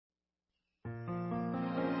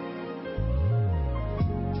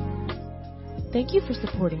Thank you for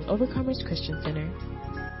supporting Overcomers Christian Center.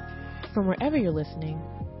 From wherever you're listening,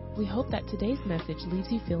 we hope that today's message leaves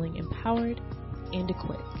you feeling empowered and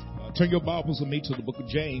equipped. Turn your Bibles with me to the book of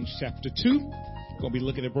James, chapter 2. We're going to be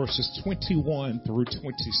looking at verses 21 through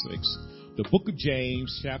 26. The book of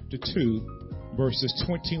James, chapter 2, verses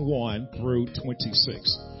 21 through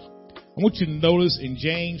 26. I want you to notice in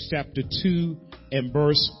James, chapter 2 and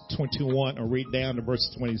verse 21, or read down to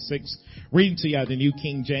verse 26. Reading to you out of the New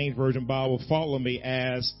King James Version Bible. Follow me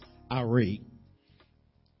as I read.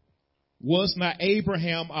 Was not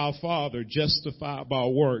Abraham our father justified by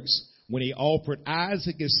works when he offered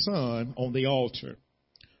Isaac his son on the altar?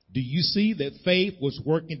 Do you see that faith was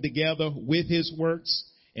working together with his works,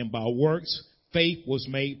 and by works faith was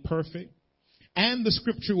made perfect? And the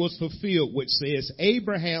scripture was fulfilled, which says,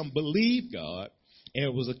 Abraham believed God, and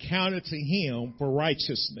it was accounted to him for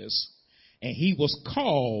righteousness, and he was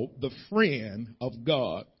called the friend of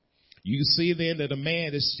God. You see then that a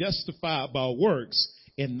man is justified by works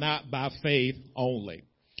and not by faith only.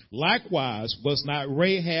 Likewise, was not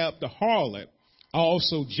Rahab the harlot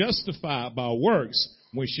also justified by works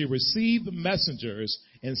when she received the messengers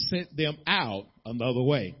and sent them out another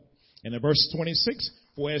way? And in verse 26,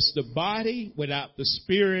 for as the body without the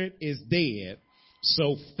spirit is dead,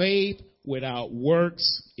 so faith without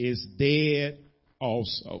works is dead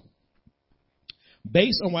also.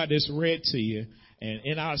 Based on what I just read to you, and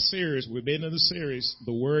in our series, we've been in the series,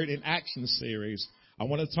 the Word in Action series, I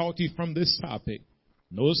want to talk to you from this topic.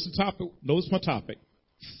 Notice the topic. Notice my topic.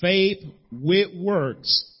 Faith with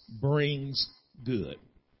works brings good.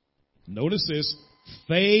 Notice this.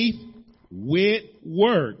 Faith with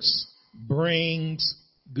works brings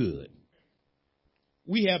good.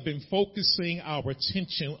 We have been focusing our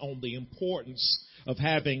attention on the importance of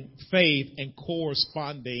having faith and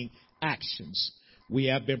corresponding actions. We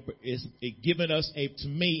have been, it's given us to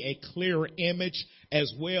me, a clearer image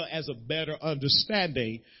as well as a better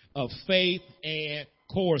understanding of faith and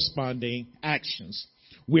corresponding actions.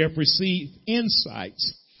 We have received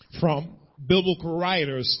insights from biblical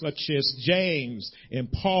writers such as James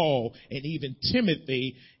and Paul and even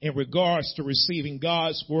Timothy in regards to receiving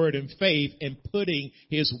God's word in faith and putting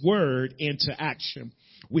his word into action.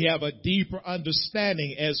 We have a deeper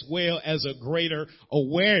understanding as well as a greater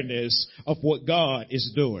awareness of what God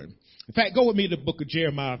is doing. In fact, go with me to the book of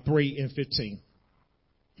Jeremiah 3 and 15.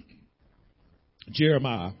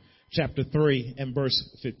 Jeremiah chapter 3 and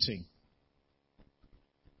verse 15.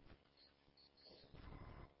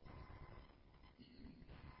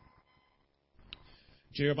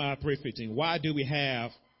 Jeremiah 3:15. Why do we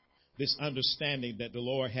have this understanding that the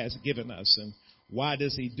Lord has given us, and why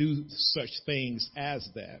does he do such things as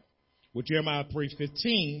that? Well, Jeremiah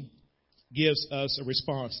 3:15 gives us a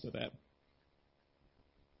response to that.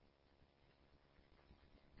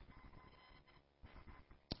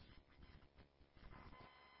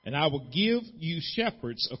 And I will give you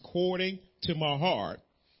shepherds according to my heart,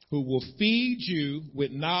 who will feed you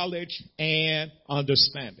with knowledge and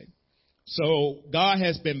understanding. So God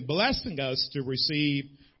has been blessing us to receive,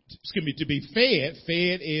 to be fed.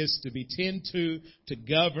 Fed is to be tend to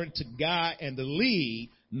govern, to guide, and to lead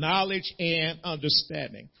knowledge and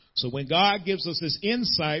understanding. So when God gives us this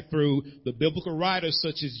insight through the biblical writers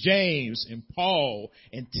such as James and Paul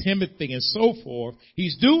and Timothy and so forth,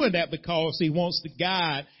 he's doing that because he wants to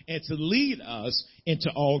guide and to lead us into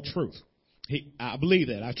all truth. I believe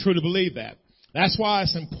that. I truly believe that. That's why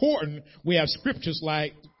it's important we have scriptures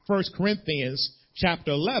like 1 Corinthians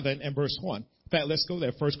chapter 11 and verse 1. In fact, let's go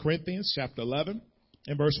there. 1 Corinthians chapter 11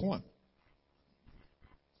 and verse 1.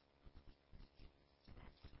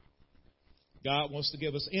 God wants to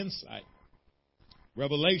give us insight,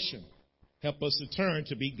 revelation, help us to turn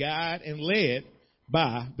to be guided and led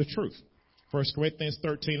by the truth. 1 Corinthians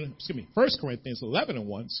 11 and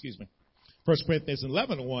 1, 1 Corinthians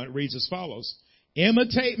 11 and 1 reads as follows.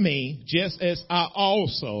 Imitate me just as I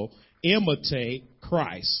also imitate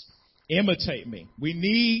Christ. Imitate me. We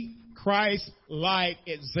need Christ-like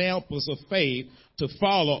examples of faith to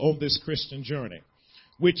follow on this Christian journey,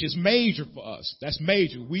 which is major for us. That's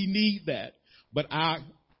major. We need that. But our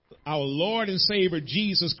Lord and Savior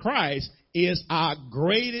Jesus Christ is our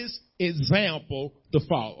greatest example to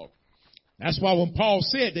follow. That's why when Paul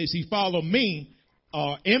said this, he follow me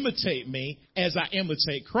or imitate me as I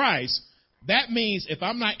imitate Christ. That means if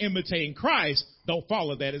I'm not imitating Christ, don't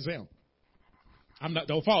follow that example.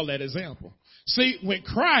 Don't follow that example. See, with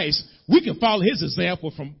Christ, we can follow his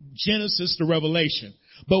example from Genesis to Revelation.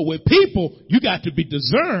 But with people, you got to be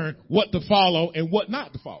discerned what to follow and what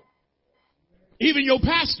not to follow. Even your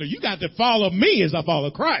pastor, you got to follow me as I follow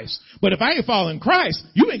Christ. But if I ain't following Christ,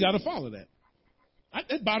 you ain't got to follow that.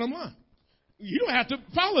 That's bottom line. You don't have to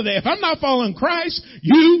follow that. If I'm not following Christ,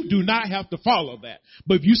 you do not have to follow that.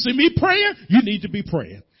 But if you see me praying, you need to be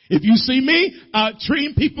praying. If you see me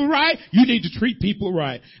treating people right, you need to treat people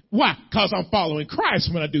right. Why? Because I'm following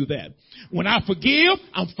Christ when I do that. When I forgive,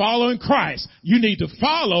 I'm following Christ. You need to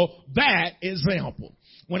follow that example.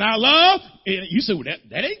 When I love, you say, well,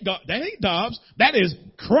 that ain't Dobbs. That is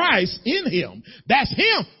Christ in him. That's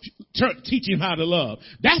him teaching how to love.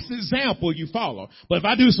 That's the example you follow. But if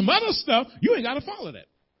I do some other stuff, you ain't got to follow that.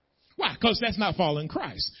 Why? Because that's not following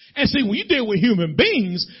Christ. And see, when you deal with human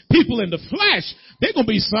beings, people in the flesh, there are going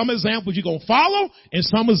to be some examples you're going to follow and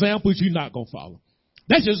some examples you're not going to follow.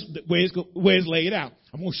 That's just where it's laid out.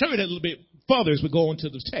 I'm going to show you that a little bit further as we go into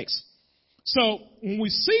the text. So when we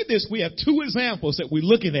see this, we have two examples that we're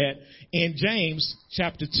looking at in James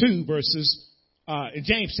chapter 2 in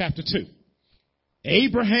James chapter 2.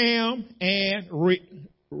 Abraham and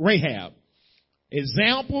Rahab.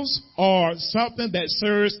 Examples are something that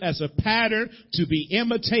serves as a pattern to be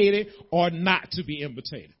imitated or not to be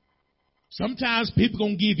imitated. Sometimes people are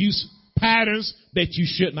going to give you patterns that you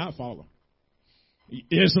should not follow.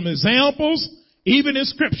 There's some examples, even in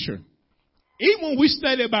Scripture. Even when we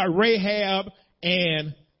study about Rahab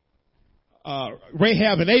and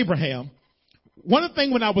Abraham, one of the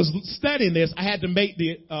things when I was studying this, I had to make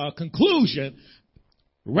the conclusion.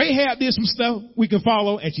 Rahab did some stuff we can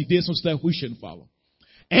follow, and she did some stuff we shouldn't follow.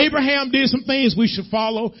 Abraham did some things we should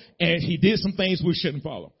follow, and he did some things we shouldn't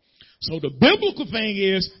follow. So the biblical thing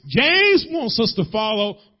is, James wants us to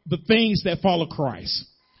follow the things that follow Christ.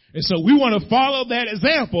 And so we want to follow that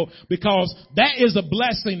example because that is a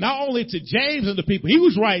blessing not only to James and the people he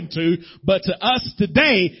was writing to, but to us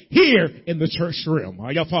today here in the church realm.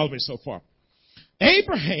 Y'all follow me so far?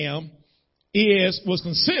 Abraham was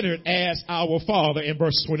considered as our father in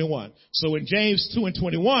verse 21. So in James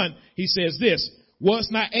 2:21, he says this, was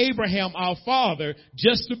not Abraham our father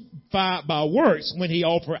justified by works when he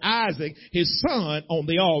offered Isaac, his son, on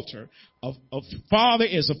the altar? A father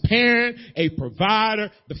is a parent, a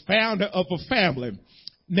provider, the founder of a family.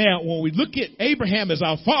 Now, when we look at Abraham as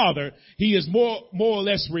our father, he is more or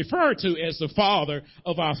less referred to as the father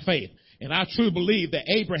of our faith. And I truly believe that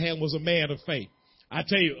Abraham was a man of faith. I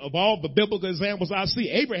tell you, of all the biblical examples I see,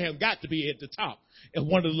 Abraham got to be at the top of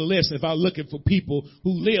one of the lists if I'm looking for people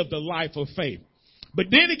who lived a life of faith. But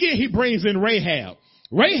then again, he brings in Rahab.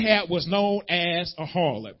 Rahab was known as a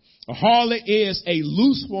harlot. A harlot is a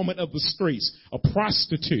loose woman of the streets, a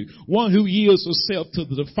prostitute, one who yields herself to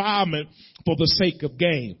the defilement for the sake of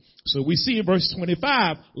gain. So we see in verse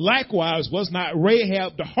 25, likewise was not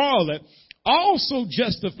Rahab the harlot also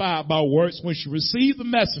justified by works when she received the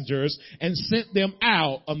messengers and sent them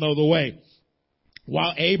out another way?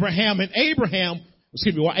 While Abraham and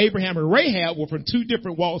Rahab were from two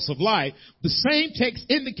different walks of life, the same text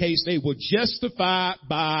indicates they were justified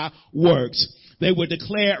by works. They were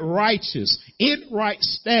declared righteous, in right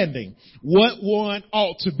standing, what one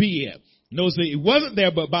ought to be at. Notice that it wasn't there,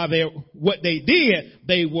 but by what they did,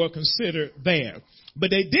 they were considered there. But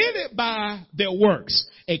they did it by their works,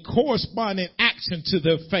 a corresponding action to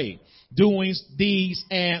their faith, doings, deeds,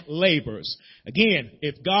 and labors. Again,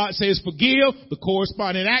 if God says forgive, the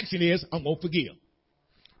corresponding action is, I'm going to forgive.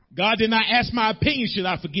 God did not ask my opinion, should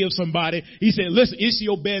I forgive somebody? He said, listen, it's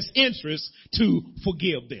your best interest to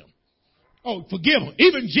forgive them. Oh, forgive them.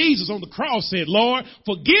 Even Jesus on the cross said, Lord,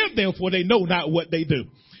 forgive them for they know not what they do.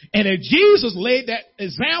 And if Jesus laid that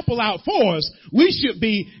example out for us, we should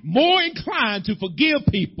be more inclined to forgive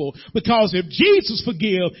people, because if Jesus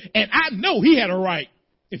forgave, and I know he had a right,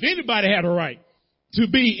 if anybody had a right to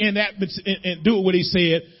be in that and do what he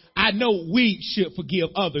said, I know we should forgive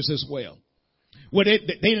others as well. Well, they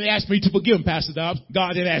didn't ask me to forgive them, Pastor Dobbs.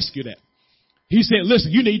 God didn't ask you that. He said,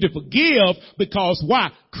 listen, you need to forgive because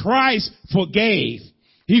why? Christ forgave.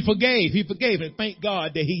 He forgave, and thank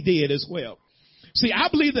God that he did as well. See, I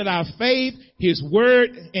believe that our faith, his word,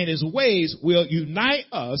 and his ways will unite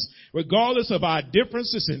us regardless of our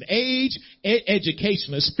differences in age,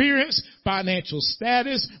 educational experience, financial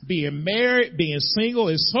status, being married, being single,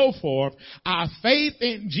 and so forth. Our faith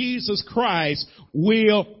in Jesus Christ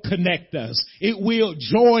will connect us. It will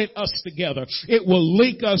join us together. It will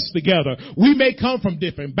link us together. We may come from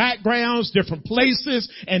different backgrounds, different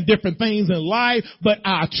places, and different things in life, but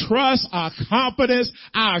our trust, our confidence,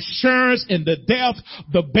 our assurance in the death,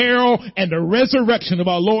 the burial, and the resurrection of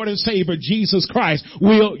our Lord and Savior Jesus Christ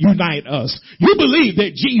will unite us. You believe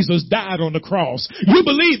that Jesus died on the cross. You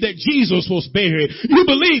believe that Jesus was buried. You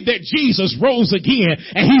believe that Jesus rose again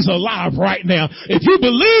and he's alive right now. If you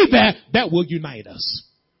believe that, that will unite us.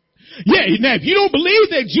 Yeah, now if you don't believe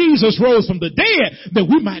that Jesus rose from the dead, then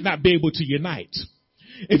we might not be able to unite.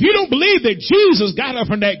 If you don't believe that Jesus got up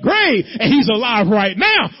from that grave and he's alive right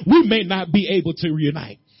now, we may not be able to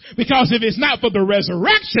unite. Because if it's not for the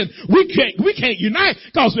resurrection, we can't unite.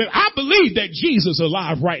 Because I believe that Jesus is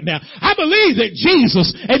alive right now. I believe that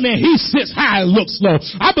Jesus, amen, he sits high and looks low.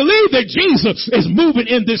 I believe that Jesus is moving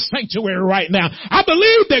in this sanctuary right now. I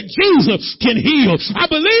believe that Jesus can heal.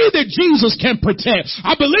 I believe that Jesus can protect.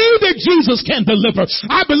 I believe that Jesus can deliver.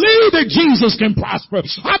 I believe that Jesus can prosper.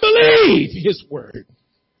 I believe his word.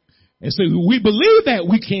 And so we believe that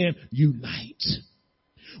we can unite.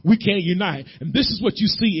 We can't unite. And this is what you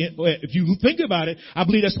see. If you think about it, I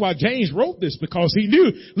believe that's why James wrote this, because he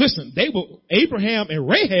knew, listen, Abraham and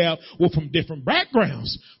Rahab were from different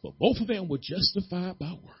backgrounds, but both of them were justified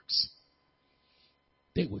by works.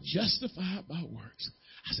 They were justified by works.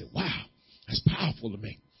 I said, wow, that's powerful to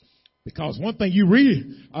me. Because one thing you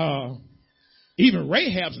read, even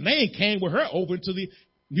Rahab's name came with her over into the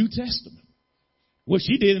New Testament. What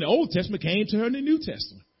she did in the Old Testament came to her in the New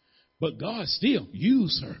Testament. But God still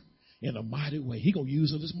used her in a mighty way. He's going to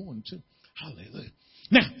use her this morning too. Hallelujah.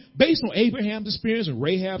 Now, based on Abraham's experience and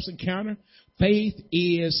Rahab's encounter, faith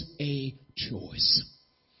is a choice.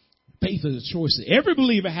 Faith is a choice that every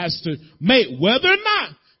believer has to make, whether or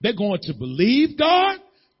not they're going to believe God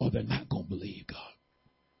or they're not going to believe God.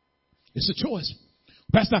 It's a choice.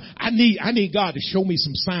 Pastor, I need God to show me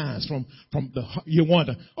some signs from you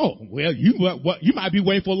wonder, oh, well, you might be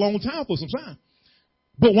waiting for a long time for some signs.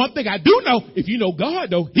 But one thing I do know, if you know God,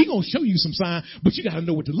 though, he going to show you some sign, but you got to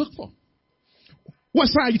know what to look for. What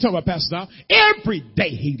sign you talking about, Pastor Dobbs? Every day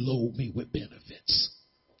he load me with benefits.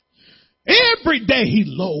 Every day he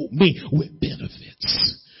load me with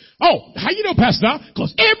benefits. Oh, how you know, Pastor Dobbs?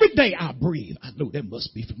 Because every day I breathe, I know that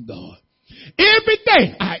must be from God. Every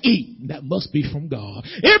day I eat, that must be from God.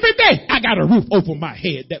 Every day I got a roof over my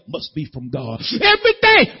head, that must be from God. Every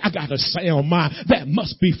day I got a sound mind, that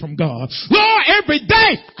must be from God. Lord, every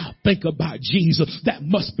day I think about Jesus, that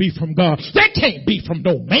must be from God. That can't be from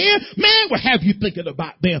no man. Man will have you thinking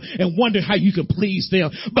about them and wondering how you can please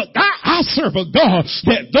them. But I serve a God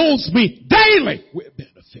that loads me daily with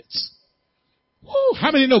benefits. Woo,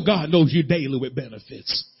 how many know God knows you daily with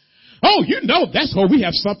benefits? Oh, you know, that's where we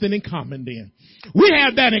have something in common then. We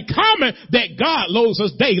have that in common that God loads us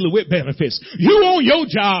daily with benefits. You on your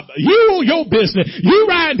job, you on your business, you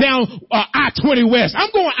riding down I-20 West, I'm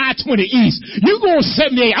going I-20 East, you going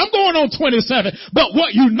 78, I'm going on 27. But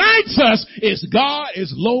what unites us is God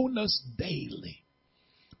is loading us daily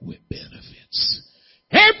with benefits.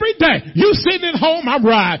 Every day, you sitting at home, I'm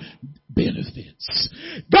riding benefits.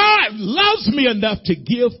 God loves me enough to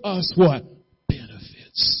give us what?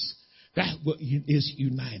 Benefits. That's what is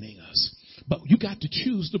uniting us. But you got to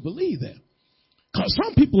choose to believe that. Because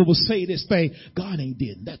some people will say this thing, God ain't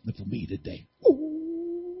did nothing for me today.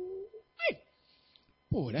 Ooh, hey.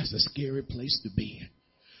 Boy, that's a scary place to be in.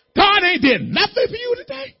 God ain't did nothing for you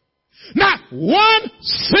today. Not one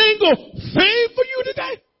single thing for you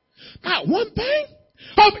today. Not one thing.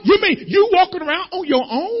 Oh, you mean you walking around on your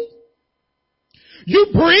own? You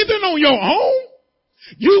breathing on your own?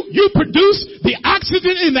 You produce the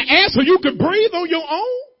oxygen in the air so you can breathe on your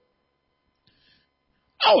own?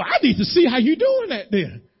 Oh, I need to see how you doing that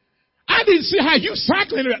then. I need to see how you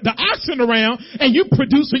cycling the oxygen around and you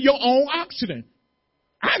producing your own oxygen.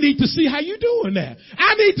 I need to see how you doing that.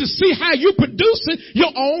 I need to see how you producing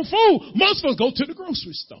your own food. Most of us go to the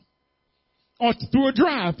grocery store or through a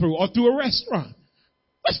drive-thru or through a restaurant.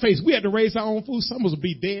 Let's face it, we had to raise our own food. Some of us would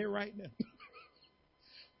be dead right now.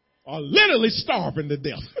 Or literally starving to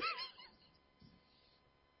death.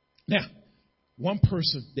 Now, one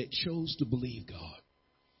person that chose to believe God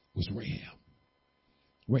was Rahab.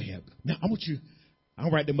 Rahab. Now, I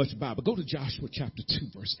don't write that much about it, but go to Joshua chapter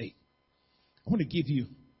 2, verse 8. I want to give you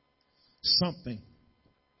something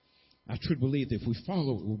I truly believe that if we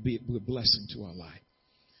follow it will be a blessing to our life.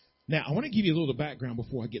 Now, I want to give you a little background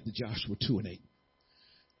before I get to Joshua 2 and 8.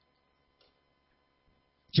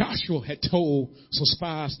 Joshua had told some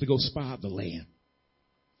spies to go spy out the land.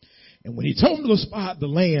 And when he told them to go spy out the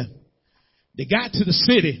land, they got to the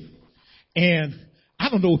city. And I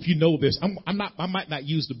don't know if you know this. I might not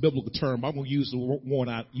use the biblical term. I'm going to use the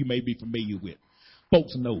one you may be familiar with.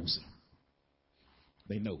 Folks knows it.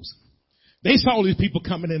 They knows it. They saw these people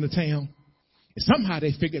coming into town. And somehow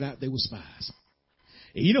they figured out they were spies.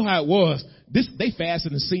 And you know how it was. They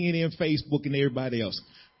fastened to CNN, Facebook, and everybody else.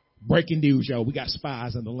 Breaking news, y'all. We got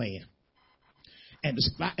spies in the land. And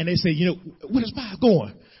they say, you know, where the spies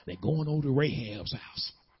going? They're going over to Rahab's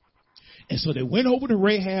house. And so they went over to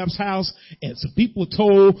Rahab's house, and some people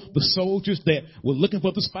told the soldiers that were looking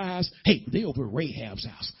for the spies, hey, they over at Rahab's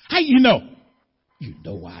house. How you know? You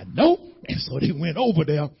know I know. And so they went over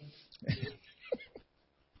there.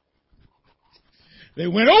 They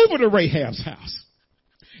went over to Rahab's house.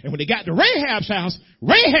 And when they got to Rahab's house,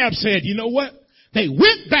 Rahab said, you know what? They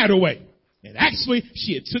went that way. And actually,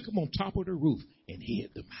 she had took them on top of the roof and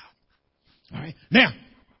hid them out. All right. Now,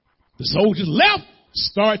 the soldiers left,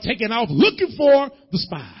 started taking off looking for the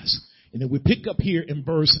spies. And then we pick up here in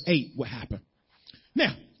verse 8 what happened.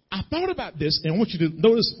 Now, I thought about this, and I want you to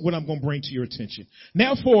notice what I'm going to bring to your attention.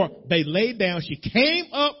 Now, for they laid down, she came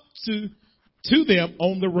up to them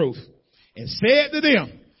on the roof and said to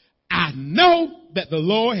them, I know that the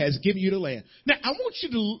Lord has given you the land. Now, I want you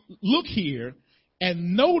to look here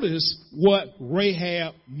and notice what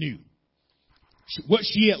Rahab knew. What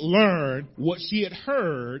she had learned, what she had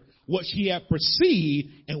heard, what she had perceived,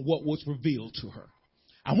 and what was revealed to her.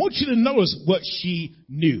 I want you to notice what she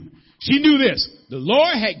knew. She knew this. The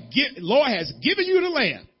Lord has given you the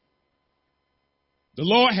land. The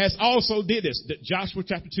Lord has also did this. Joshua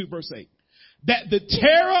chapter 2 verse 8. That the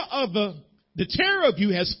terror of you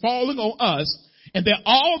has fallen on us, and that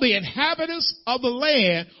all the inhabitants of the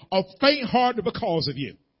land are faint-hearted because of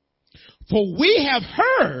you. For we have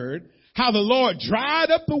heard how the Lord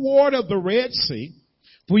dried up the water of the Red Sea,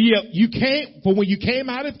 for when you came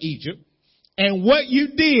out of Egypt, and what you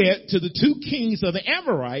did to the two kings of the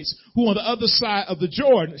Amorites, who on the other side of the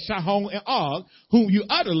Jordan, Sihon and Og, whom you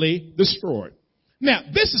utterly destroyed. Now,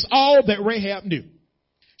 this is all that Rahab knew.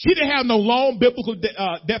 She didn't have no long biblical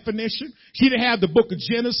definition. She didn't have the book of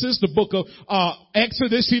Genesis, the book of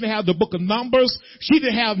Exodus. She didn't have the book of Numbers. She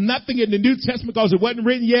didn't have nothing in the New Testament because it wasn't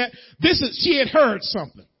written yet. She had heard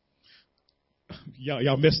something.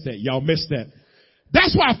 Y'all missed that. Y'all missed that.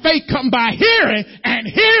 That's why faith comes by hearing, and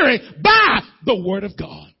hearing by the word of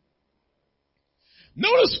God.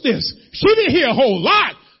 Notice this. She didn't hear a whole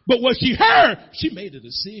lot, but what she heard, she made a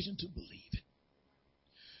decision to believe it.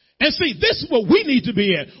 And see, this is what we need to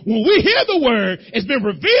be in. When we hear the word, it's been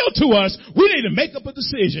revealed to us, we need to make up a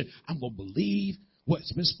decision. I'm going to believe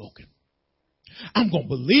what's been spoken. I'm going to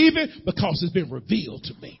believe it because it's been revealed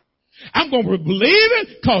to me. I'm going to believe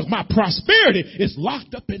it because my prosperity is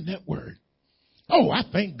locked up in that word. Oh, I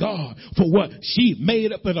thank God for what she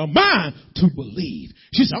made up in her mind to believe.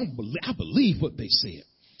 She said, I believe what they said.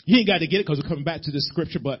 You ain't got to get it because we're coming back to this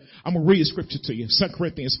scripture, but I'm going to read a scripture to you. 2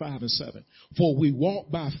 Corinthians 5 and 7. For we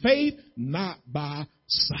walk by faith, not by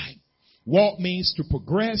sight. Walk means to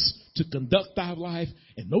progress, to conduct our life.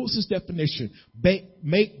 And notice this definition.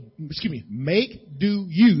 Make due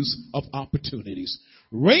use of opportunities.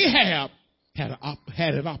 Rahab had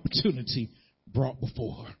an opportunity brought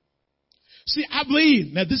before her. See, I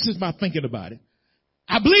believe, now this is my thinking about it.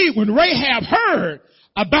 I believe when Rahab heard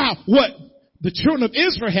about what the children of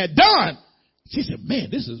Israel had done, she said, man,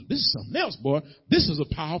 this is something else, boy. This is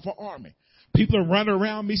a powerful army. People are running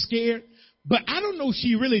around me scared. But I don't know if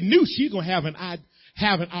she really knew she was going to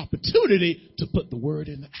have an opportunity to put the word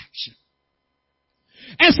into action.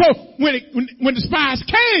 And so when the spies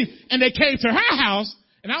came and they came to her house,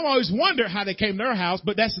 and I've always wondered how they came to her house,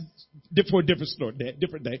 but that's for a different story,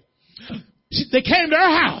 different day. They came to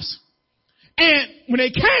her house. And when they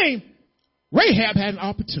came, Rahab had an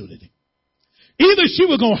opportunity. Either she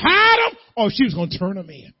was going to hide them or she was going to turn them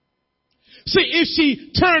in. See, if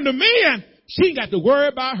she turned them in, she ain't got to worry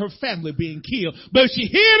about her family being killed. But if she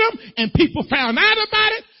hid them and people found out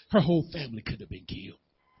about it, her whole family could have been killed.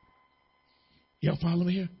 Y'all follow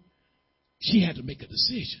me here? She had to make a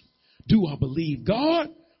decision. Do I believe God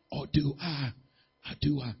or do I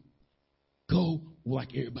go like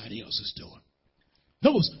everybody else is doing?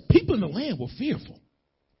 Those people in the land were fearful.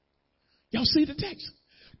 Y'all see the text?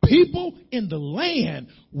 People in the land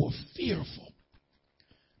were fearful.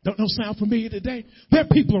 Don't sound familiar today? There are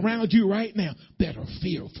people around you right now that are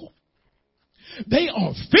fearful. They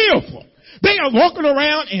are fearful. They are walking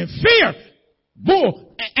around in fear. Boy,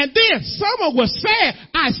 and then someone was saying,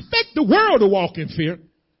 I expect the world to walk in fear,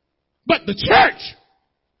 but the church,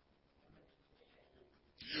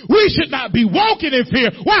 we should not be walking in fear.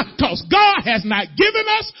 Why? Because God has not given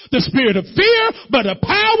us the spirit of fear, but a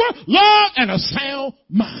power, love, and a sound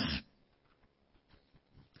mind.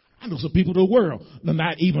 I know some people in the world are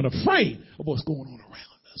not even afraid of what's going on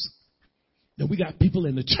around us. Then we got people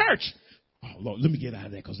in the church. Oh, Lord, let me get out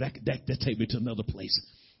of that because that take me to another place.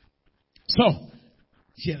 So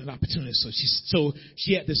she had an opportunity. So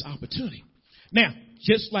she had this opportunity. Now,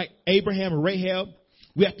 just like Abraham and Rahab,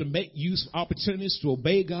 we have to make use of opportunities to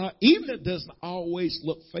obey God, even if it doesn't always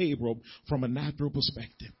look favorable from a natural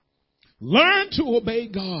perspective. Learn to obey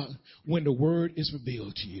God when the word is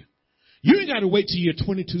revealed to you. You ain't got to wait till you're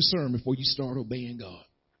 22 sermon before you start obeying God.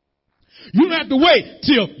 You don't have to wait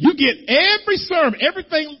till you get every sermon,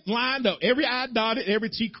 everything lined up, every I dotted, every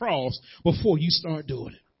T crossed before you start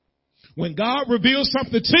doing it. When God reveals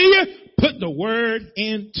something to you, put the word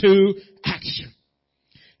into action.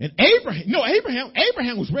 And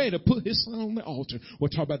Abraham was ready to put his son on the altar. We'll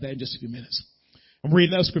talk about that in just a few minutes. I'm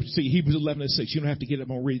reading another scripture to you, Hebrews 11:6. You don't have to get it. I'm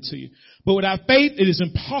going to read it to you. But without faith, it is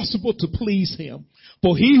impossible to please him.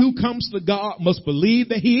 For he who comes to God must believe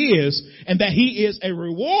that he is, and that he is a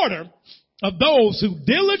rewarder of those who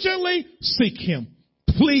diligently seek him.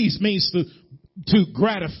 Please means to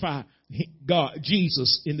gratify God,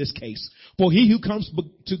 Jesus in this case. For he who comes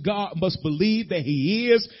to God must believe that he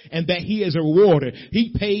is, and that he is a rewarder.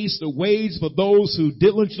 He pays the wage for those who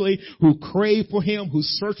diligently, who crave for him, who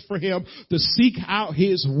search for him, to seek out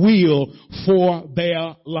his will for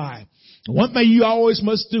their life. One thing you always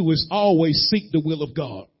must do is always seek the will of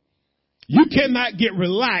God. You cannot get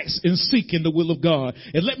relaxed in seeking the will of God.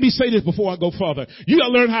 And let me say this before I go further. You got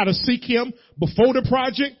to learn how to seek him before the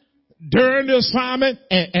project, during the assignment,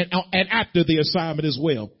 and after the assignment as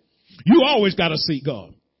well. You always got to seek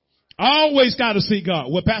God. Always got to seek God.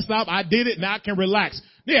 Well, Pastor, I did it. Now I can relax.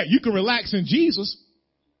 Yeah, you can relax in Jesus.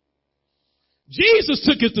 Jesus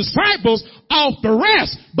took his disciples off the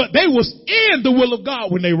rest, but they was in the will of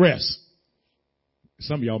God when they rest.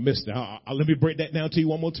 Some of y'all missed that. Let me break that down to you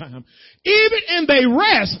one more time. Even in their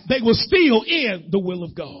rest, they were still in the will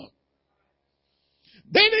of God.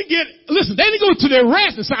 They didn't go to their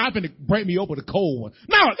rest and say, I'm going to bring me over the cold one.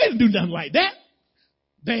 No, they didn't do nothing like that.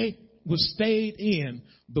 They stayed in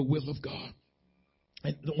the will of God.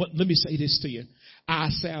 And let me say this to you. Our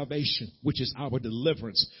salvation, which is our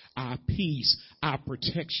deliverance, our peace, our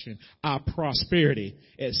protection, our prosperity,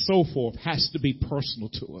 and so forth, has to be personal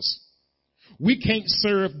to us. We can't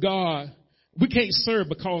serve God. We can't serve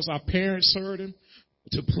because our parents served him,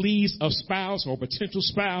 to please a spouse or potential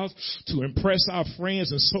spouse, to impress our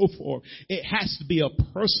friends and so forth. It has to be a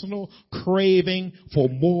personal craving for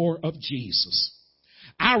more of Jesus.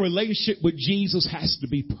 Our relationship with Jesus has to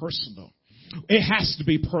be personal. It has to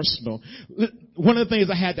be personal. One of the things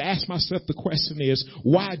I had to ask myself the question is,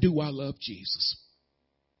 why do I love Jesus?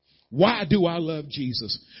 Why do I love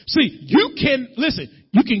Jesus? See, you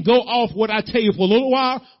can go off what I tell you for a little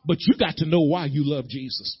while, but you got to know why you love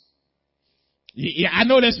Jesus. Yeah, I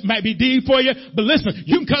know that might be deep for you, but listen,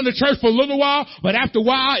 you can come to church for a little while, but after a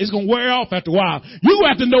while, it's going to wear off after a while. You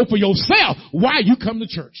have to know for yourself why you come to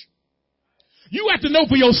church. You have to know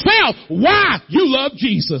for yourself why you love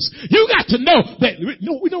Jesus. You got to know that,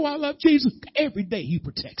 we know why I love Jesus. Every day he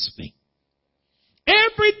protects me.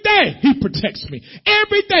 Every day he protects me.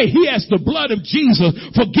 Every day he has the blood of Jesus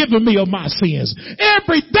forgiving me of my sins.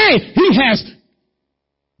 Every day he has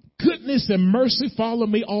goodness and mercy follow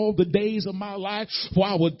me all the days of my life. For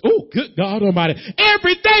I would, good God Almighty.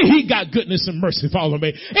 Every day he got goodness and mercy follow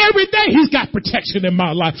me. Every day he's got protection in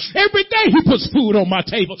my life. Every day he puts food on my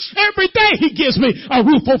table. Every day he gives me a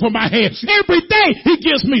roof over my head. Every day he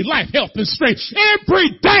gives me life, health, and strength.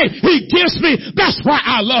 Every day he gives me. That's why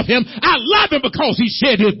I love him. I love him because he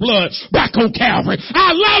shed his blood back on Calvary.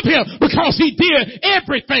 I love him because he did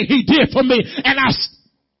everything he did for me. And I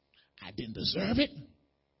didn't deserve it.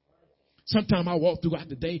 Sometimes I walk throughout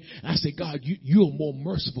the day and I say, God, you are more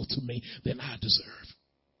merciful to me than I deserve.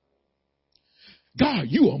 God,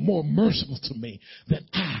 you are more merciful to me than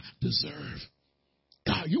I deserve.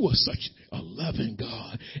 God, you are such a loving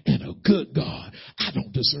God and a good God. I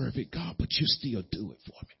don't deserve it, God, but you still do it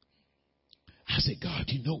for me. I say, God,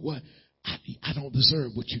 you know what? I don't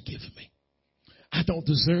deserve what you're giving me. I don't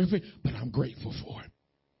deserve it, but I'm grateful for it.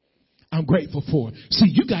 I'm grateful for it. See,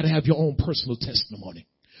 you got to have your own personal testimony.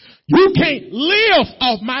 You can't live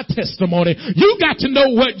off my testimony. You got to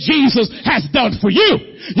know what Jesus has done for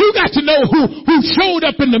you. You got to know who showed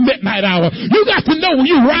up in the midnight hour. You got to know when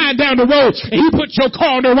you ride down the road and you put your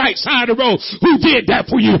car on the right side of the road, who did that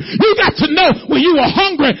for you. You got to know when you were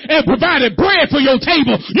hungry and provided bread for your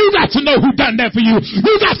table. You got to know who done that for you.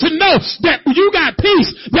 You got to know that you got peace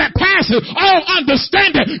that passes all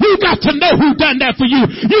understanding. You got to know who done that for you.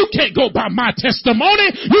 You can't go by my testimony.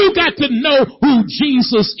 You got to know who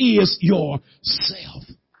Jesus is yourself.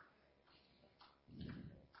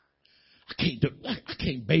 I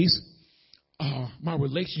can't base my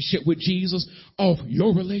relationship with Jesus off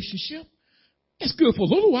your relationship. It's good for a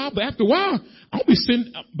little while, but after a while, I'll be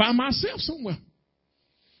sitting by myself somewhere.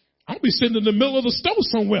 I'll be sitting in the middle of the store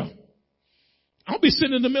somewhere. I'll be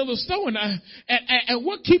sitting in the middle of the store, and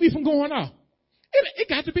what keep me from going off? It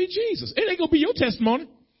got to be Jesus. It ain't gonna be your testimony.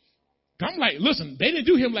 I'm like, listen, they didn't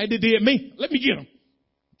do him like they did me. Let me get him.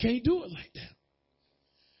 Can't do it like that.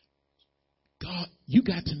 God, you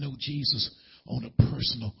got to know Jesus on a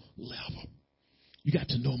personal level. You got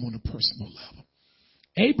to know him on a personal level.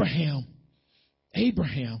 Abraham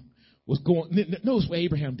was going, notice what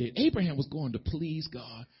Abraham did. Abraham was going to please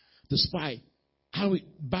God despite,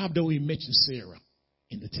 Bob don't even mention Sarah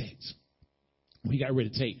in the text. When he got ready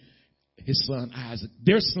to take his son Isaac,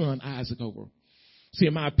 their son Isaac over. See,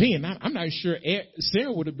 in my opinion, I'm not sure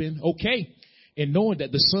Sarah would have been okay in knowing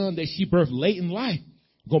that the son that she birthed late in life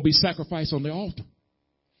was going to be sacrificed on the altar.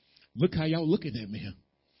 Look how y'all looking at me here.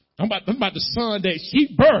 I'm about the son that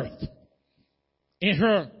she birthed in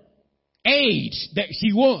her age that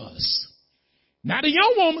she was. Not a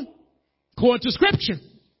young woman, according to scripture.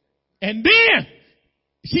 And then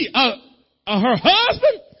her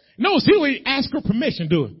husband, notice he would ask her permission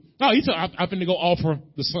to do it. No, he said, I'm going to go offer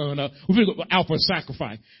the son up. We're going to go offer a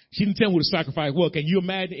sacrifice. She didn't tell him who the sacrifice was. Can you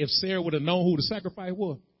imagine if Sarah would have known who the sacrifice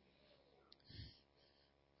was?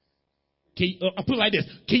 I'll put it like this.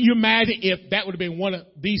 Can you imagine if that would have been one of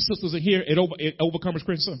these sisters in here at Overcomers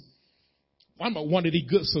Christian? I'm about one of the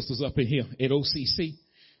good sisters up in here at OCC.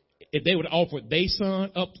 If they would have offered their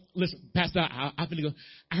son up, listen, Pastor, I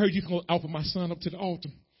heard you going to offer my son up to the altar.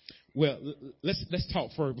 Well, let's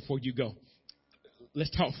talk first before you go.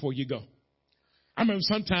 Let's talk before you go. I remember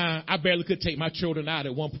sometime I barely could take my children out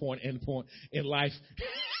at one point in life.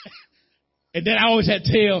 And then I always had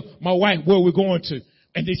to tell my wife where we're going to.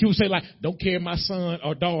 And then she would say, like, don't carry my son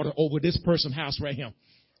or daughter over this person's house right here.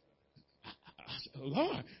 I said,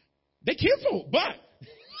 Lord, they careful, but.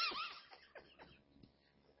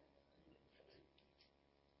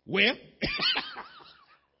 Well.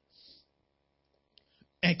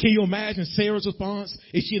 And can you imagine Sarah's response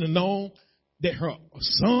if she'd have known that her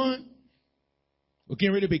son was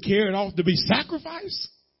getting ready to be carried off to be sacrificed?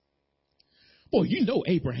 Boy, you know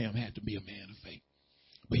Abraham had to be a man of faith.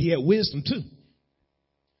 But he had wisdom too.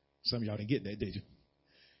 Some of y'all didn't get that, did you?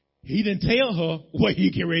 He didn't tell her what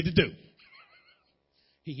he get ready to do.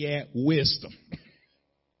 He had wisdom.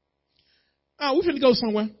 Oh, we're finna go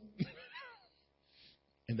somewhere.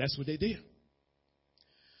 And that's what they did.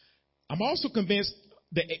 I'm also convinced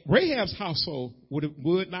that Rahab's household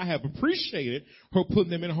would not have appreciated her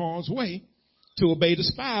putting them in harm's way to obey the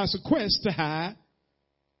spies' request to hide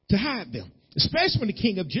them. Especially when the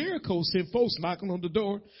king of Jericho sent folks knocking on the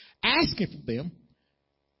door asking for them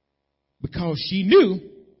because she knew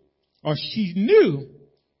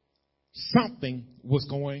something was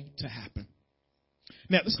going to happen.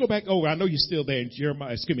 Now let's go back over. I know you're still there in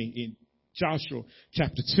Joshua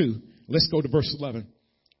chapter 2. Let's go to verse 11.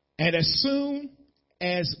 And as soon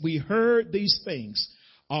as we heard these things,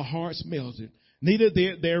 our hearts melted. Neither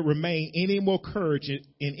did there remain any more courage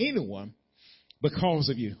in anyone because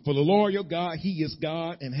of you. For the Lord your God, he is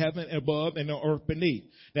God in heaven above and on earth beneath.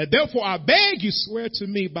 Now therefore I beg you, swear to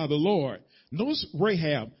me by the Lord. Notice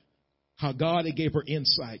Rahab, how God had gave her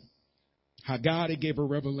insight, how God had gave her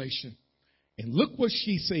revelation. And look what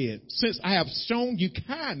she said. Since I have shown you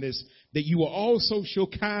kindness, that you will also show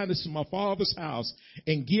kindness to my father's house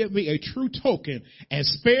and give me a true token and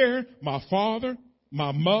spare my father,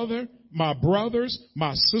 my mother, my brothers,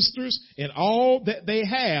 my sisters, and all that they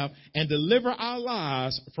have and deliver our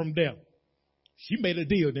lives from them. She made a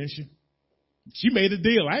deal, didn't she? She made a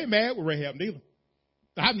deal. I ain't mad with Rahab neither.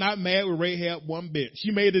 I'm not mad with Rahab one bit.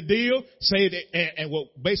 She made a deal, said, and what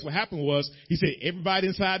basically happened was, he said, everybody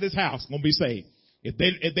inside this house is going to be saved. If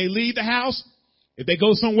they leave the house, if they go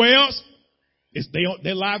somewhere else,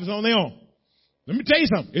 their lives is on their own. Let me tell you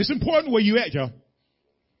something. It's important where you at, y'all.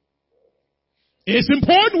 It's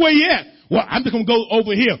important where you at. Well, I'm just going to go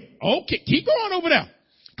over here. Okay, keep going over there.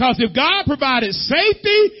 Because if God provided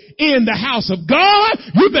safety in the house of God,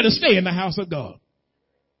 you better stay in the house of God.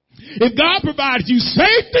 If God provides you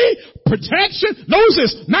safety, protection, notice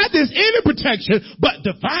this, not just any protection, but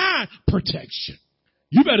divine protection.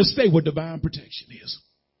 You better stay where divine protection is.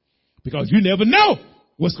 Because you never know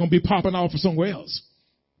what's going to be popping off for somewhere else.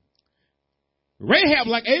 Rahab,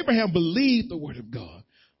 like Abraham, believed the word of God.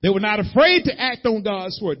 They were not afraid to act on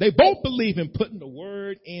God's word. They both believe in putting the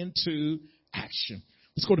word into action.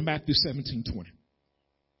 Let's go to Matthew 17:20.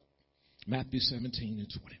 Matthew 17:20.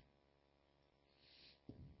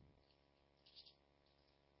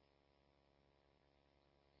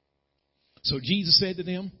 So Jesus said to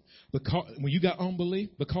them, when you got unbelief,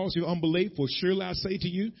 because of your unbelief, for surely I say to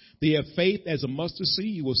you, they have faith as a mustard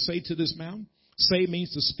seed. You will say to this mountain. Say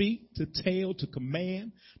means to speak, to tell, to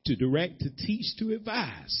command, to direct, to teach, to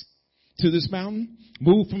advise. To this mountain,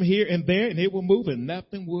 move from here and there, and it will move, and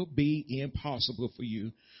nothing will be impossible for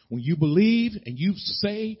you. When you believe and you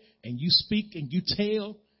say and you speak and you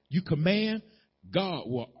tell, you command, God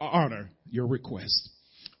will honor your request.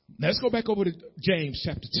 Now let's go back over to James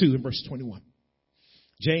chapter 2 and verse 21.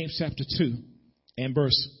 James chapter 2 and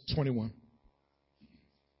verse 21.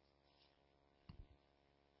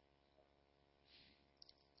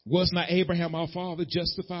 Was not Abraham our father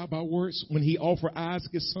justified by works when he offered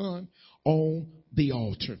Isaac his son on the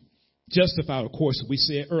altar? Justified, of course, we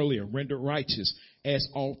said earlier, rendered righteous as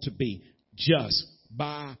ought to be, just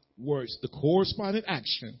by works. The corresponding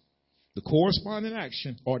action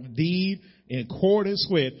or the deed in accordance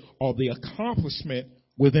with or the accomplishment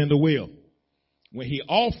within the will. When he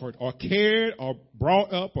offered or carried or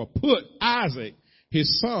brought up or put Isaac,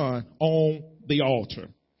 his son, on the altar.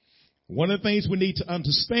 One of the things we need to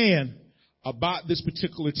understand about this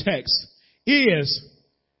particular text is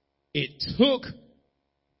it took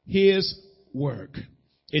his work.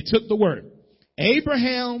 It took the work.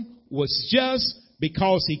 Abraham was just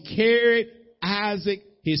because he carried Isaac,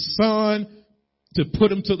 his son, to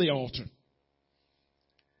put him to the altar.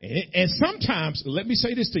 And sometimes, let me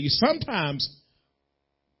say this to you, sometimes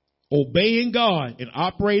obeying God and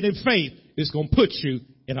operating faith is going to put you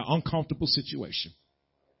in an uncomfortable situation.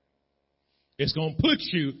 It's going to put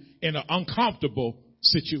you in an uncomfortable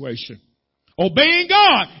situation. Obeying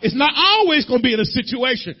God is not always going to be in a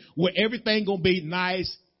situation where everything going to be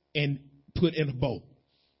nice and put in a bow.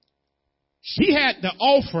 He had to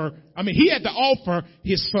offer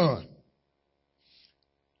his son.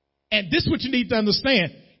 And this is what you need to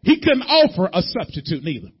understand. He couldn't offer a substitute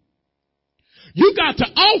neither. You got to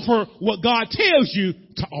offer what God tells you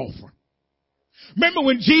to offer. Remember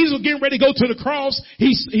when Jesus was getting ready to go to the cross,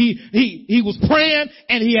 he was praying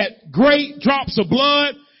and he had great drops of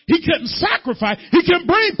blood. He couldn't sacrifice. He couldn't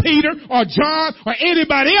bring Peter or John or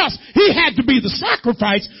anybody else. He had to be the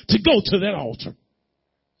sacrifice to go to that altar.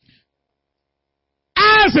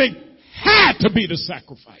 Isaac had to be the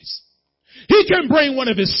sacrifice. He couldn't bring one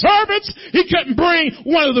of his servants. He couldn't bring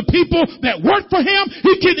one of the people that worked for him.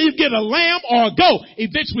 He couldn't even get a lamb or a goat.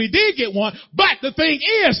 Eventually he did get one. But the thing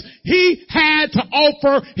is, he had to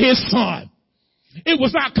offer his son. It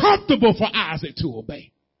was not comfortable for Isaac to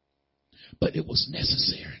obey. But it was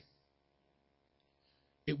necessary.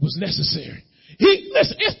 It was necessary.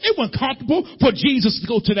 It wasn't comfortable for Jesus to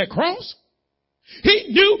go to that cross. He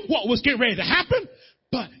knew what was getting ready to happen.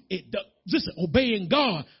 But obeying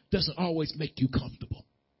God doesn't always make you comfortable.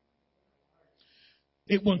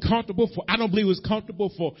 It wasn't comfortable I don't believe it was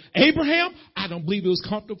comfortable for Abraham. I don't believe it was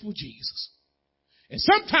comfortable for Jesus. And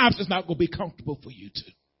sometimes it's not going to be comfortable for you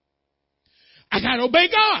too. I got to obey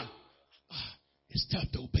God. It's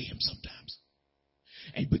tough to obey him sometimes.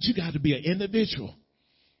 But you got to be an individual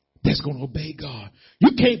that's going to obey God. You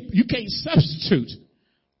can't substitute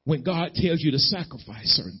when God tells you to sacrifice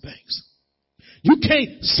certain things. You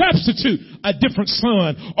can't substitute a different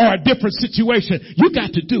son or a different situation. You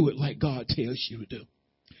got to do it like God tells you to do.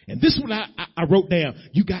 And this is what I wrote down.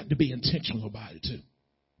 You got to be intentional about it too.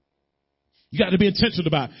 You got to be intentional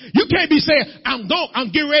about it. You can't be saying,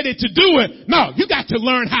 I'm getting ready to do it. No, you got to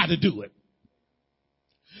learn how to do it.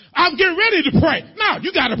 I'm getting ready to pray. No,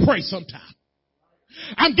 you got to pray sometime.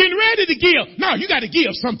 I'm getting ready to give. No, you got to give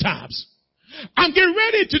sometimes. I'm getting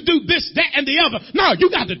ready to do this, that, and the other. No, you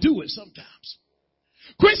got to do it sometimes.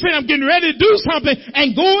 Quit saying I'm getting ready to do something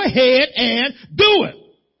and go ahead and do it.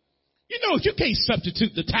 You know, you can't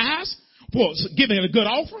substitute the tithes for giving a good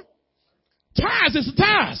offer. Tithes is a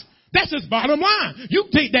tithes. That's its bottom line. You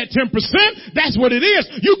take that 10%, that's what it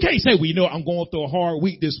is. You can't say, well, you know, I'm going through a hard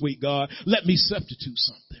week this week, God. Let me substitute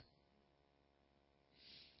something.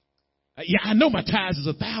 Yeah, I know my tithes is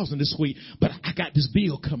 1,000 this week, but I got this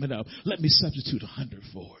bill coming up. Let me substitute 100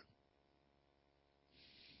 for it.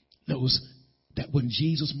 That wasn't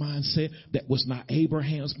Jesus' mindset. That was not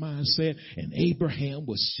Abraham's mindset. And Abraham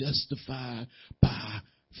was justified by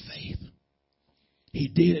faith. He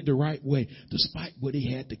did it the right way, despite what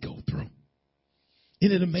he had to go through.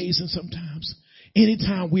 Isn't it amazing sometimes?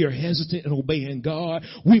 Anytime we are hesitant in obeying God,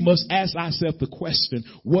 we must ask ourselves the question,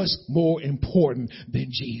 what's more important than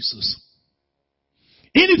Jesus?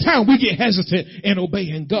 Anytime we get hesitant in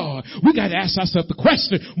obeying God, we got to ask ourselves the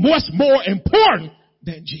question, what's more important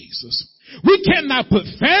than Jesus? We cannot put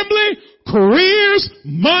family, careers,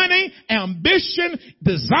 money, ambition,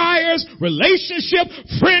 desires, relationship,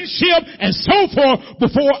 friendship, and so forth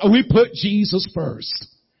before we put Jesus first.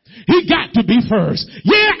 He got to be first.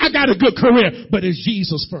 Yeah, I got a good career, but is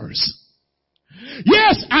Jesus first?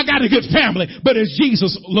 Yes, I got a good family, but is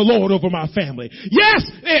Jesus the Lord over my family? Yes,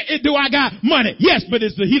 do I got money? Yes, but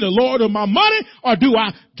is he the Lord of my money, or do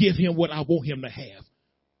I give him what I want him to have?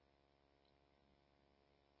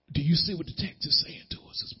 Do you see what the text is saying to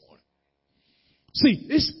us this morning?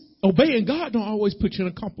 See, obeying God don't always put you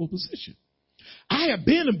in a comfortable position. I have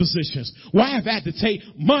been in positions where I have had to take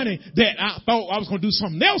money that I thought I was going to do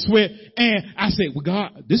something else with. And I said, well,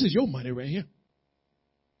 God, this is your money right here.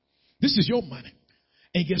 This is your money.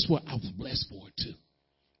 And guess what? I was blessed for it too.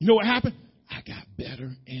 You know what happened? I got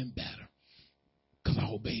better and better because I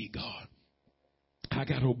obeyed God. I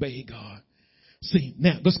got to obey God. See,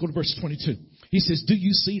 now let's go to verse 22. He says, do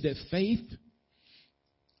you see that faith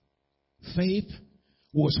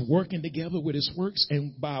was working together with his works,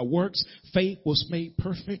 and by works, faith was made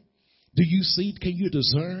perfect? Do you see? Can you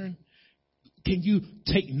discern? Can you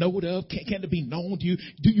take note of? Can it be known to you?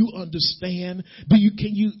 Do you understand? Can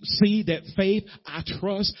you see that faith, our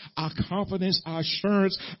trust, our confidence, our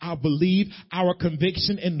assurance, our belief, our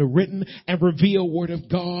conviction in the written and revealed word of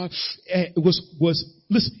God, it was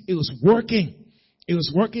working. It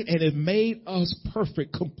was working, and it made us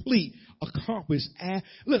perfect, complete, accomplished.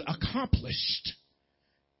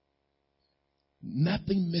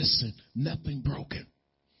 Nothing missing, nothing broken.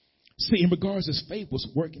 See, in regards to faith was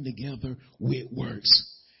working together with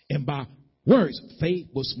works. And by works, faith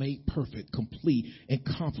was made perfect, complete,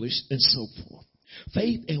 accomplished, and so forth.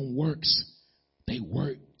 Faith and works, they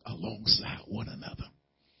work alongside one another.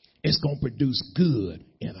 It's going to produce good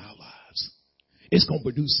in our lives. It's going to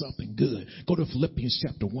produce something good. Go to Philippians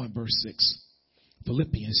chapter 1, verse 6.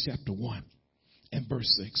 Philippians chapter 1 and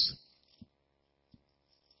verse 6.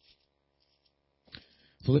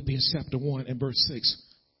 Philippians chapter 1 and verse 6.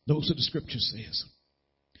 Notice what the scripture says.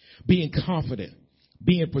 Being confident,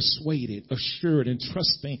 being persuaded, assured, and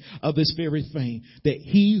trusting of this very thing, that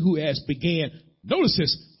he who has began, notice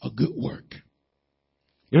this, a good work.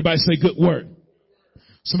 Everybody say good work.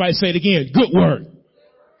 Somebody say it again, good work.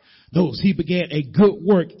 Those he began a good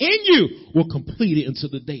work in you will complete it until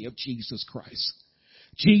the day of Jesus Christ.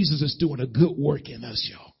 Jesus is doing a good work in us,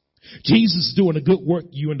 y'all. Jesus is doing a good work.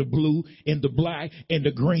 You in the blue, in the black, in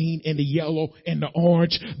the green, in the yellow, in the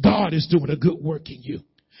orange. God is doing a good work in you.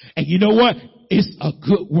 And you know what? It's a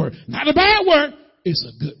good work. Not a bad work. It's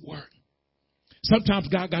a good work. Sometimes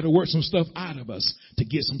God got to work some stuff out of us to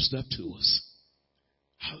get some stuff to us.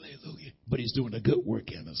 Hallelujah. But he's doing a good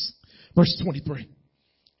work in us. Verse 23.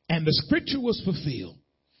 And the scripture was fulfilled,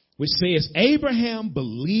 which says, Abraham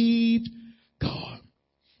believed God,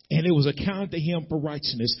 and it was accounted to him for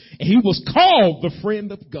righteousness. And he was called the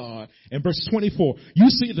friend of God. And verse 24, you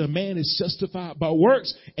see the man is justified by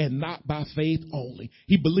works and not by faith only.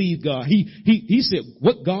 He believed God. He said,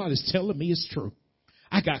 what God is telling me is true.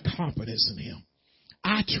 I got confidence in him.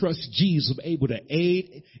 I trust Jesus able to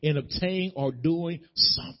aid in obtaining or doing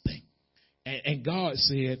something. And God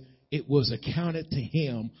said it was accounted to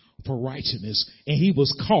him for righteousness. And he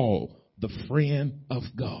was called the friend of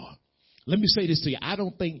God. Let me say this to you. I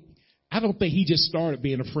don't think he just started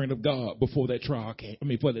being a friend of God before that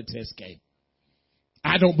before the test came.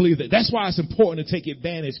 I don't believe that. That's why it's important to take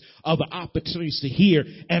advantage of the opportunities to hear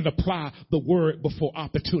and apply the word before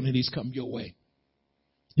opportunities come your way.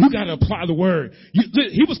 You got to apply the word.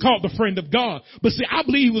 He was called the friend of God. But see, I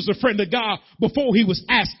believe he was a friend of God before he was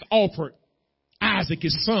asked to offer Isaac,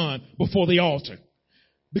 his son, before the altar.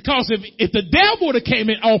 Because if the devil would have came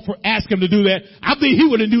and asked him to do that, I believe he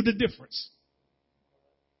would have knew the difference.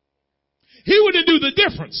 He would have knew the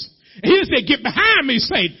difference. And he said, get behind me,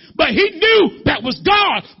 Satan. But he knew that was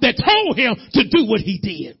God that told him to do what he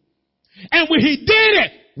did. And when he did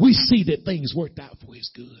it, we see that things worked out for his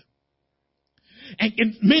good.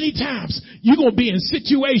 And many times you're going to be in a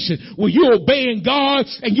situation where you're obeying God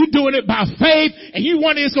and you're doing it by faith and you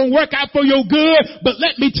wonder it's going to work out for your good. But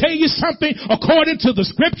let me tell you something, according to the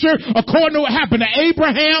scripture, according to what happened to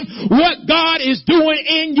Abraham, what God is doing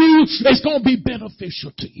in you is going to be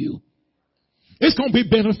beneficial to you. It's going to be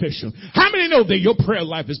beneficial. How many know that your prayer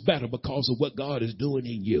life is better because of what God is doing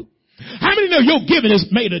in you? How many know your giving has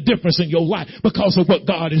made a difference in your life because of what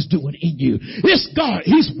God is doing in you? This God,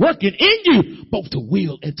 he's working in you both to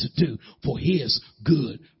will and to do for his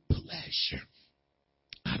good pleasure.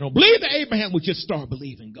 I don't believe that Abraham would just start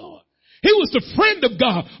believing God. He was the friend of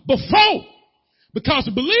God before. Because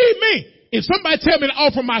believe me, if somebody tell me to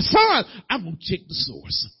offer my son, I'm going to check the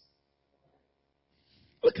source.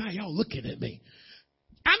 Look how y'all looking at me.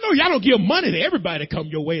 I know y'all don't give money to everybody that come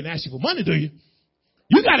your way and ask you for money, do you?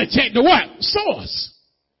 You got to check the what? Source.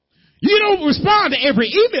 You don't respond to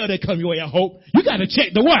every email that come your way, I hope. You got to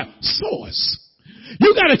check the what? Source.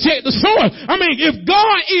 You got to check the source. I mean, if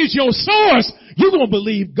God is your source, you're going to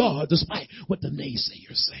believe God despite what the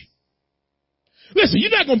naysayers say. Listen,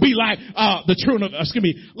 you're not going to be like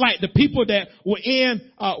like the people that were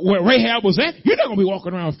in where Rahab was at. You're not going to be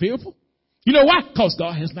walking around fearful. You know why? Because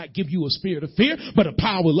God has not given you a spirit of fear, but a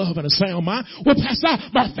power, love, and a sound mind. Well, Pastor,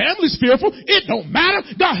 my family's fearful. It don't matter.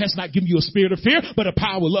 God has not given you a spirit of fear, but a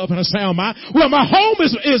power, love, and a sound mind. Well, my home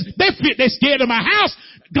they're scared of my house.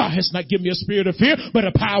 God has not given me a spirit of fear, but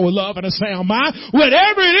a power, love, and a sound mind.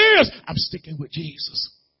 Whatever it is, I'm sticking with Jesus.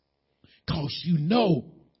 Because you know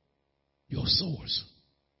your source.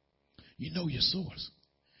 You know your source.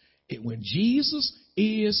 And when Jesus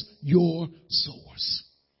is your source,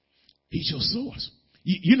 He's your source.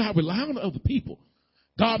 You're not relying on other people.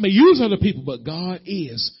 God may use other people, but God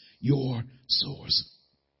is your source.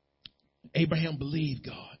 Abraham believed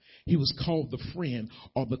God. He was called the friend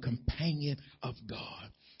or the companion of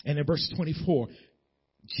God. And in verse 24,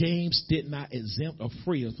 James did not exempt or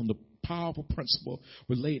free us from the powerful principle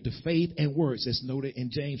related to faith and works as noted in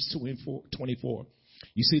James 2 and 24.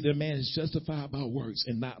 You see, the man is justified by works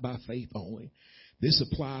and not by faith only. This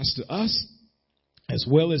applies to us as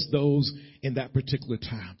well as those in that particular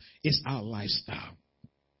time. It's our lifestyle.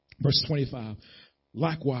 Verse 25.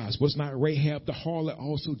 Likewise, was not Rahab the harlot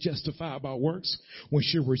also justified by works when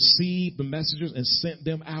she received the messengers and sent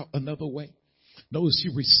them out another way? Notice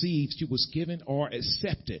she was given or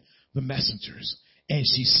accepted the messengers, and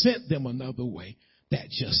she sent them another way that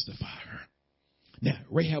justified her. Now,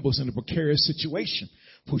 Rahab was in a precarious situation,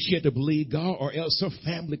 for she had to believe God or else her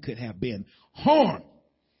family could have been harmed.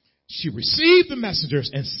 She received the messengers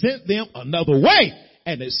and sent them another way,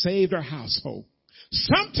 and it saved her household.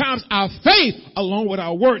 Sometimes our faith, along with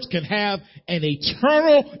our words, can have an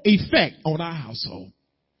eternal effect on our household.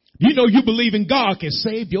 You know, you believe in God can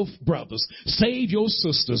save your brothers, save your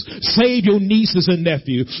sisters, save your nieces and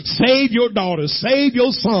nephews, save your daughters, save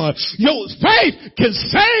your son. Your faith can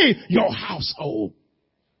save your household.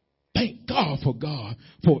 Thank God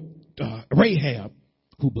for Rahab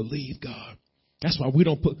who believed God. That's why we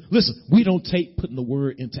don't take putting the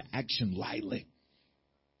word into action lightly.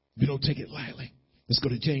 We don't take it lightly. Let's go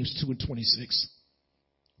to James 2 and 26.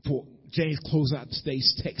 For James close out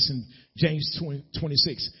today's text in James 2 and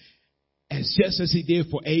 26. Just as he did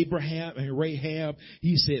for Abraham and Rahab,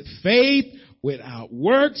 he said, faith without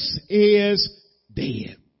works is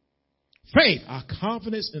dead. Faith, our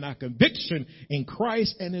confidence and our conviction in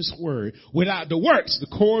Christ and His Word. Without the works, the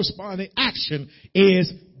corresponding action is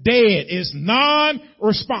dead. It's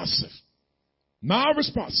non-responsive.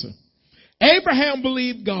 Non-responsive. Abraham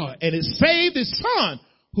believed God, and it saved his son,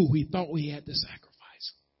 who he thought he had to sacrifice.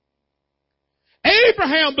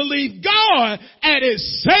 Abraham believed God, and it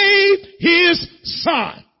saved his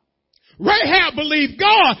son. Rahab believed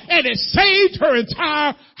God, and it saved her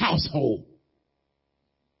entire household.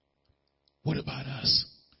 What about us?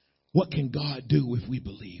 What can God do if we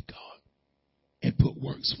believe God and put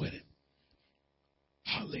works with it?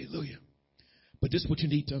 Hallelujah. But this is what you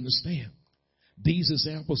need to understand. These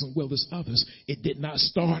examples, and well as others, it did not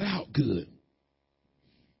start out good.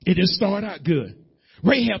 It didn't start out good.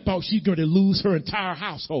 Rahab thought she was going to lose her entire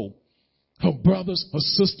household. Her brothers, her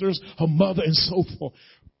sisters, her mother, and so forth.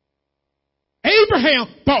 Abraham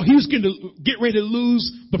thought he was going to get ready to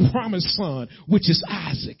lose the promised son, which is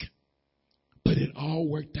Isaac. But it all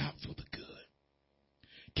worked out for the good.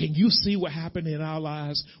 Can you see what happened in our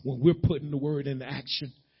lives when we're putting the word into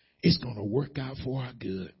action? It's going to work out for our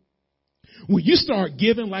good. When you start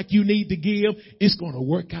giving like you need to give, it's going to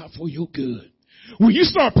work out for your good. When you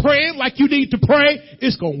start praying like you need to pray,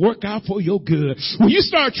 it's going to work out for your good. When you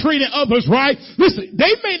start treating others right, listen,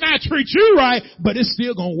 they may not treat you right, but it's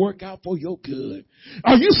still going to work out for your good.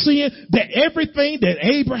 Are you seeing that everything that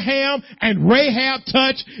Abraham and Rahab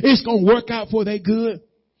touched is going to work out for their good?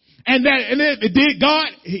 And then did God,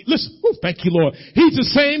 listen, thank you, Lord. He's the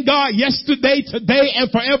same God yesterday, today,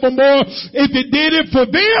 and forevermore. If He did it for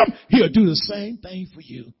them, He'll do the same thing for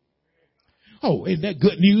you. Oh, isn't that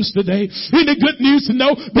good news today? Isn't it good news to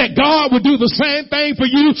know that God will do the same thing for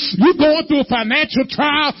you? You're going through a financial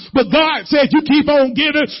trial, but God said you keep on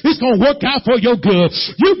giving, it's going to work out for your good.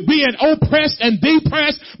 You're being oppressed and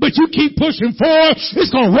depressed, but you keep pushing forward,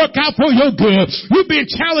 it's going to work out for your good. You've been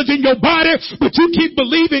challenging your body, but you keep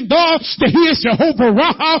believing God that He is Jehovah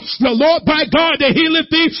Rapha, the Lord thy God that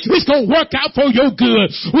healeth thee. It's going to work out for your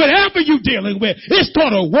good. Whatever you're dealing with, it's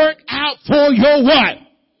going to work out for your what?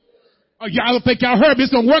 Oh, y'all don't think y'all heard me.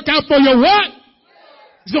 It's going to work out for your what?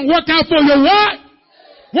 It's going to work out for your what?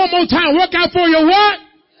 One more time. Work out for your what?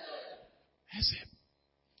 That's it.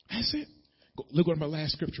 That's it. Look at my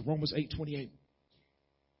last scripture. Romans 8:28.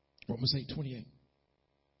 Romans 8:28.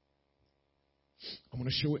 I want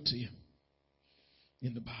to show it to you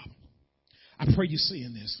in the Bible. I pray you're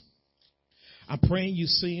seeing this. I'm praying you're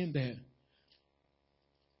seeing that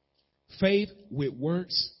faith with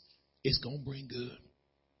works is going to bring good.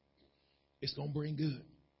 it's going to bring good.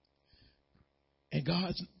 And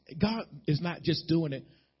God is not just doing it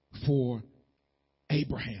for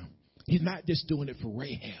Abraham. He's not just doing it for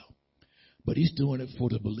Rahab, but he's doing it for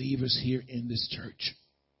the believers here in this church.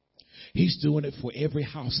 He's doing it for every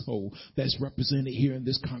household that's represented here in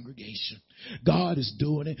this congregation. God is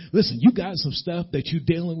doing it. Listen, you got some stuff that you're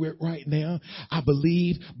dealing with right now. I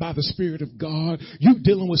believe by the Spirit of God, you're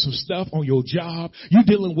dealing with some stuff on your job. You're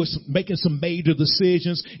dealing with making some major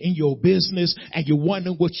decisions in your business, and you're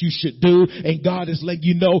wondering what you should do. And God is letting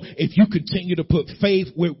you know, if you continue to put faith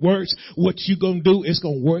where it works, what you're going to do is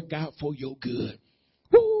going to work out for your good.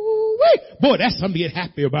 Woo-wee. Boy, that's something to get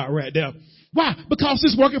happy about right now. Why? Because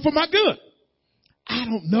it's working for my good. I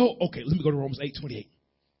don't know. Okay, let me go to Romans 8:28.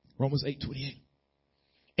 Romans 8:28.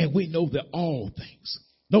 And we know that all things.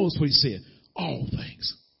 Notice what he said. All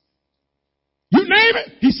things. You name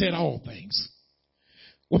it. He said all things.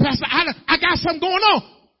 Well, Pastor, I got something going on.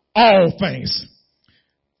 All things.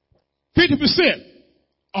 50%.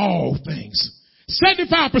 All things.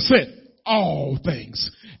 75%. All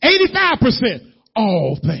things. 85%.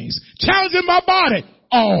 All things. Challenging my body.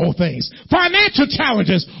 All things. Financial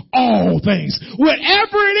challenges. All things.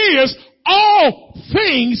 Whatever it is, all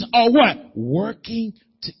things are what? Working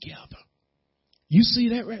together. You see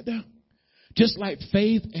that right there? Just like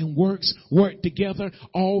faith and works work together,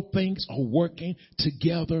 all things are working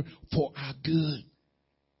together for our good.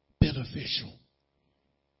 Beneficial.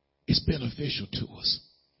 It's beneficial to us.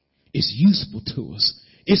 It's useful to us.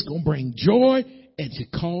 It's going to bring joy and to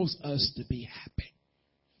cause us to be happy.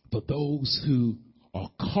 For those who are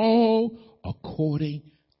called according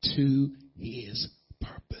to his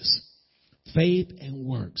purpose. Faith and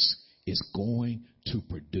works is going to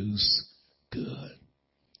produce good.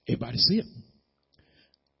 Everybody see it?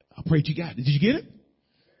 I pray you got it. Did you get it?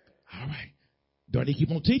 All right. Do I need to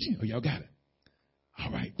keep on teaching? Or y'all got it?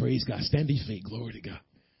 All right. Praise God. Stand to your feet. Glory to God.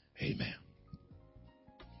 Amen.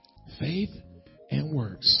 Faith and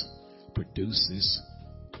works produces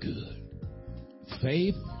good.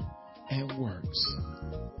 Faith and works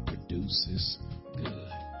produces good.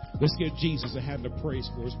 Let's give Jesus a hand of praise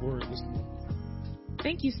for his word this morning.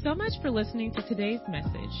 Thank you so much for listening to today's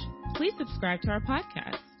message. Please subscribe to our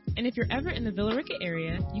podcast. And if you're ever in the Villa Rica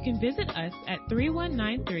area, you can visit us at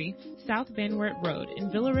 3193 South Van Wert Road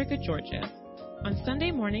in Villa Rica, Georgia, on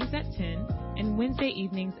Sunday mornings at 10 and Wednesday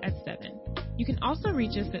evenings at 7. You can also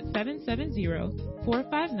reach us at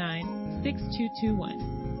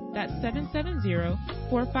 770-459-6221. That's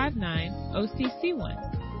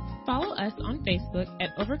 770-459-OCC1. Follow us on Facebook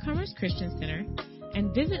at Overcomers Christian Center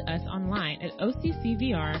and visit us online at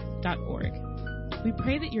occvr.org. We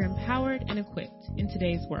pray that you're empowered and equipped in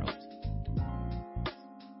today's world.